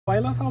I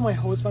love how my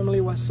host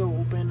family was so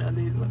open and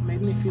they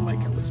made me feel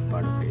like I was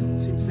part of it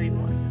since day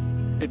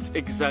one. It's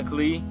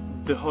exactly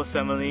the host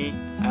family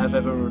I've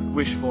ever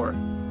wished for.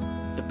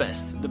 The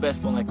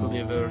best one I could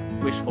ever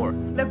wish for.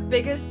 The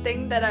biggest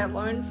thing that I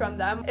learned from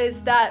them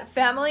is that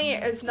family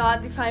is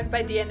not defined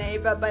by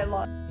DNA but by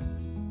love.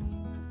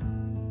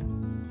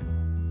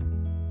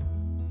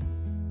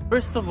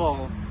 First of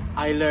all,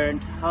 I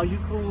learned how you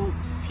could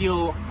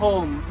feel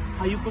home,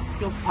 how you could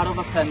feel part of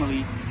a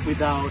family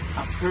without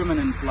a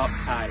permanent blood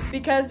tie.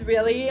 Because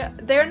really,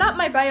 they're not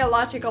my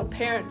biological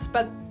parents,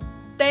 but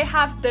they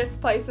have this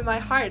place in my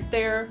heart.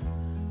 They're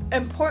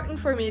important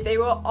for me. They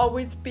will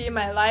always be in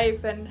my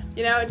life, and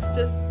you know, it's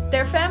just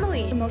their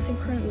family. The most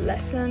important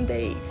lesson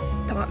they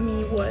taught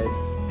me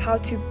was how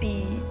to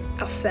be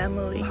a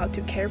family, how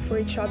to care for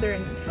each other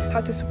and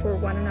how to support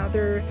one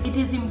another. It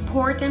is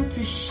important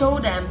to show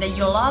them that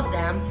you love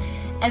them,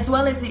 as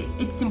well as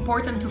it's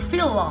important to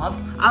feel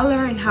loved. I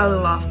learned how to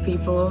love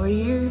people over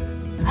here.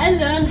 I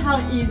learned how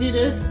easy it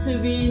is to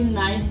be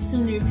nice to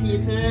new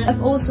people.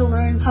 I've also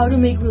learned how to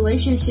make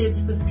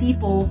relationships with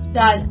people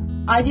that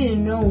I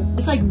didn't know.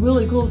 It's like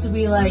really cool to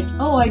be like,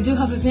 oh, I do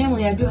have a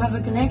family, I do have a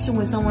connection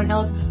with someone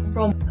else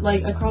from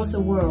like across the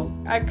world.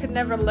 I could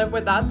never live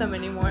without them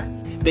anymore.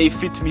 They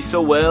fit me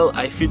so well,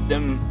 I fit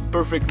them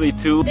perfectly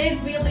too. They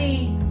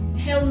really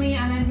helped me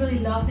and I really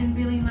love them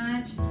really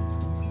much.